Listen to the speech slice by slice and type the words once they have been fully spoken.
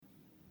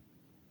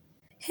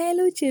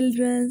Hello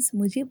children's,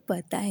 मुझे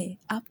पता है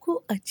आपको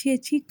अच्छी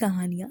अच्छी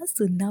कहानियाँ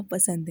सुनना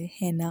पसंद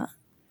है ना।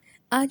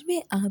 आज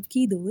मैं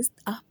आपकी दोस्त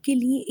आपके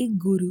लिए एक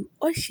गुरु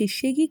और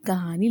शिष्य की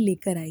कहानी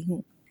लेकर आई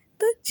हूँ।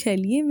 तो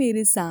चलिए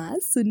मेरे साथ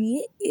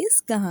सुनिए इस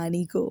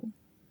कहानी को।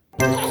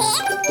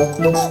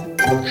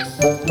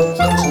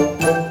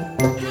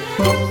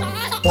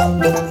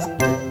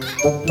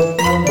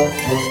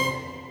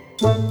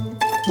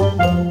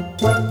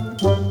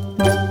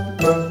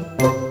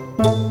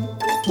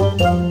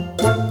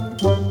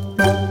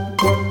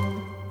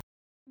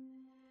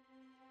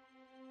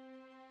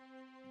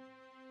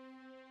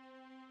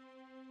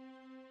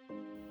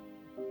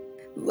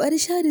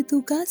 वर्षा ऋतु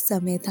का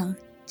समय था।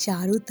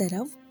 चारों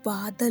तरफ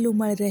बादल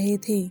उमड़ रहे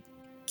थे।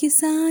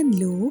 किसान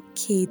लोग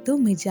खेतों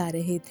में जा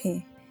रहे थे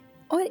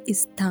और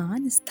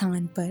स्थान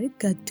स्थान पर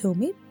गड्ढों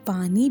में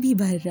पानी भी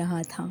भर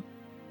रहा था।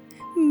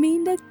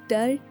 मेंढक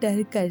टर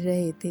टर कर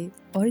रहे थे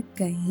और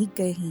कहीं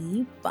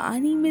कहीं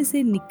पानी में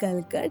से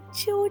निकलकर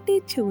छोटे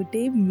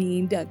छोटे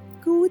मेंढक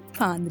कूद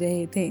फांद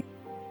रहे थे।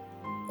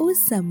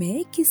 उस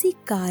समय किसी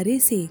कार्य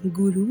से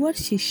गुरु और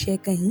शिष्य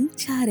कहीं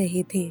जा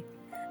रहे थे।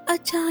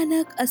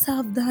 अचानक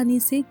असावधानी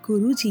से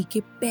गुरुजी के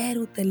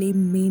पैरों तले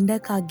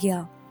मेंढक आ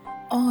गया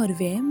और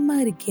वह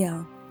मर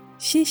गया।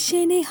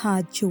 शिष्य ने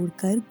हाथ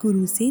जोड़कर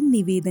गुरु से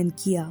निवेदन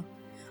किया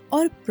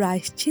और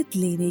प्रायश्चित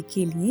लेने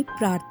के लिए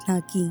प्रार्थना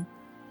की।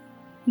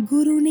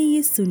 गुरु ने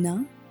ये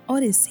सुना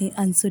और इसे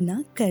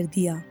अनसुना कर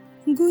दिया।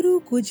 गुरु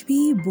कुछ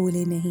भी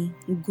बोले नहीं।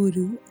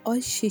 गुरु और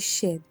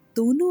शिष्य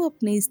दोनों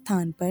अपने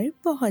स्थान पर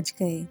पहुंच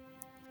गए।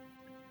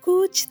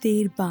 कुछ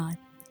देर बाद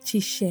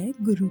शिष्य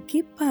गुरु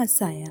के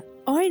पास आया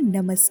और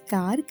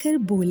नमस्कार कर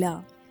बोला,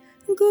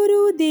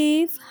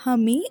 गुरुदेव,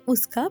 हमें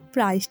उसका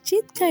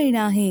प्रायश्चित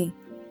करना है।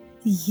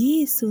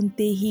 ये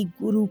सुनते ही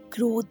गुरु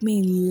क्रोध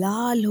में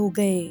लाल हो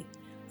गए।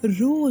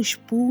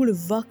 रोषपूर्ण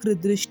वक्र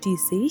दृष्टि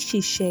से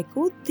शिष्य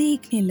को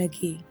देखने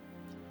लगे।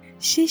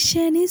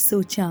 शिष्य ने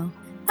सोचा,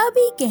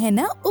 अभी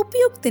कहना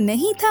उपयुक्त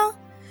नहीं था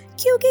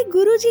क्योंकि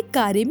गुरुजी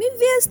कार्य में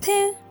व्यस्त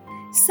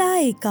हैं।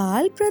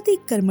 सायकाल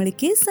प्रतिक्रमण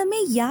के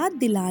समय याद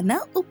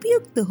दिलाना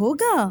उपयुक्त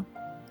होगा।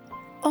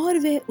 और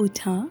वह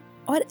उठा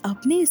और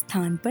अपने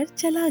स्थान पर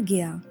चला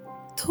गया।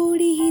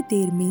 थोड़ी ही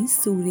देर में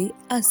सूर्य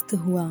अस्त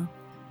हुआ।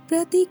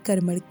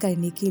 प्रतिक्रमण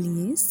करने के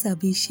लिए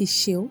सभी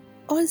शिष्यों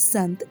और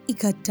संत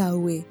इकट्ठा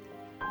हुए।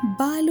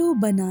 बालों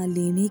बना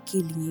लेने के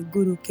लिए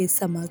गुरु के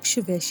समक्ष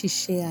वह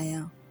शिष्य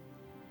आया।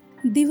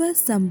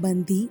 दिवस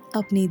संबंधी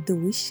अपने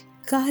दोष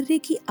कार्य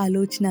की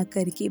आलोचना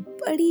करके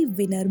बड़ी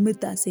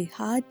विनम्रता से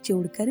हाथ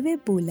जोड़कर वह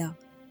बोला,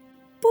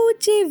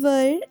 पूज्य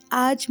वर,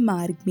 आज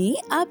मार्ग में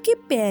आपके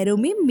पैरों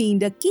में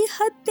मेंढक की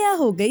हत्या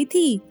हो गई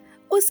थी।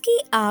 उसकी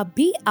आप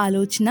भी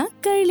आलोचना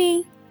कर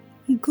लें।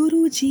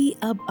 गुरुजी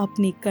अब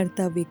अपने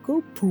कर्तव्य को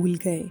भूल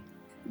गए।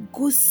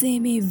 गुस्से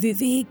में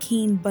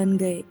विवेकहीन बन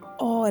गए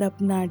और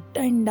अपना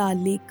डंडा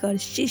लेकर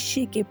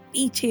शिष्य के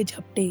पीछे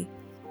झपटे।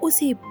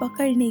 उसे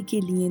पकड़ने के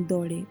लिए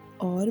दौड़े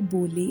और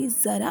बोले,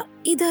 जरा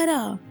इधर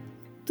आ,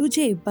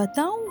 तुझे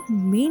बताऊं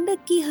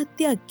मेंढक की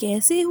हत्या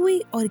कैसे हुई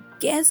और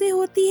कैसे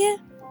होती है।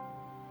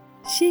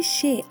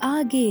 शिष्य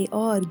आगे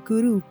और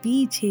गुरु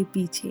पीछे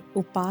पीछे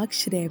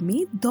उपाश्रय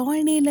में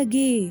दौड़ने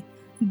लगे।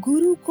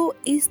 गुरु को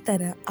इस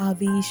तरह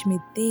आवेश में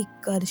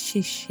देखकर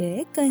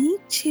शिष्य कहीं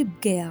छिप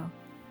गया।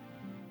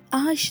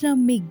 आश्रम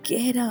में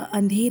गहरा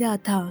अंधेरा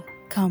था।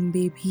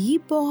 खंबे भी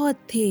बहुत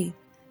थे।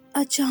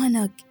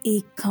 अचानक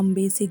एक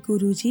खंबे से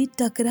गुरुजी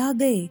टकरा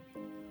गए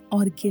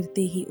और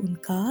गिरते ही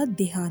उनका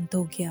देहांत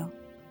हो गया।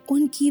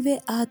 उनकी वह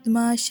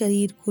आत्मा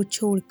शरीर को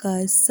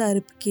छोड़कर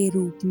सर्प के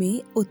रूप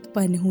में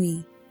उत्पन्न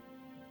हुई।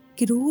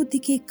 क्रोध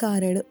के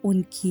कारण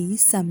उनकी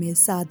समय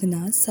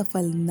साधना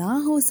सफल ना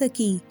हो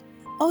सकी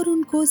और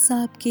उनको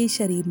सांप के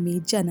शरीर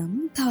में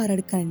जन्म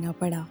धारण करना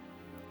पड़ा।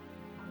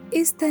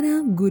 इस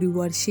तरह गुरु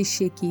और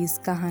शिष्य की इस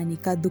कहानी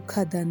का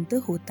दुखद अंत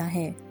होता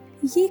है।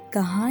 ये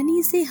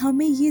कहानी से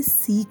हमें ये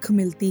सीख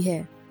मिलती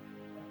है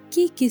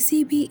कि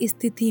किसी भी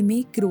स्थिति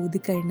में क्रोध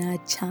करना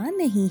अच्छा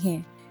नहीं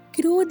है।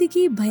 क्रोध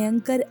की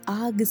भयंकर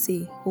आग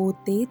से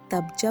होते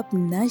तब जब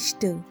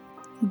नष्ट।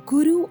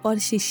 गुरु और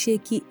शिष्य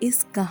की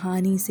इस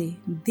कहानी से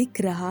दिख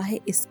रहा है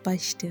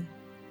स्पष्ट।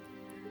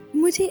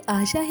 मुझे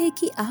आशा है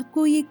कि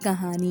आपको ये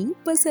कहानी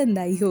पसंद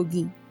आई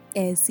होगी।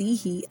 ऐसी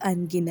ही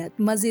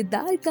अनगिनत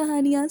मजेदार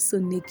कहानियाँ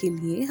सुनने के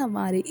लिए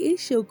हमारे इस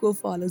शो को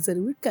फॉलो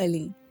जरूर कर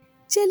लें।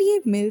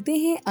 चलिए मिलते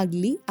हैं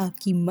अगली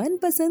आपकी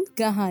मनपसंद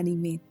कहानी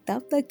में।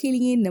 तब तक के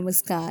लिए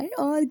नमस्कार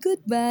और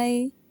गुड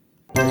बाय।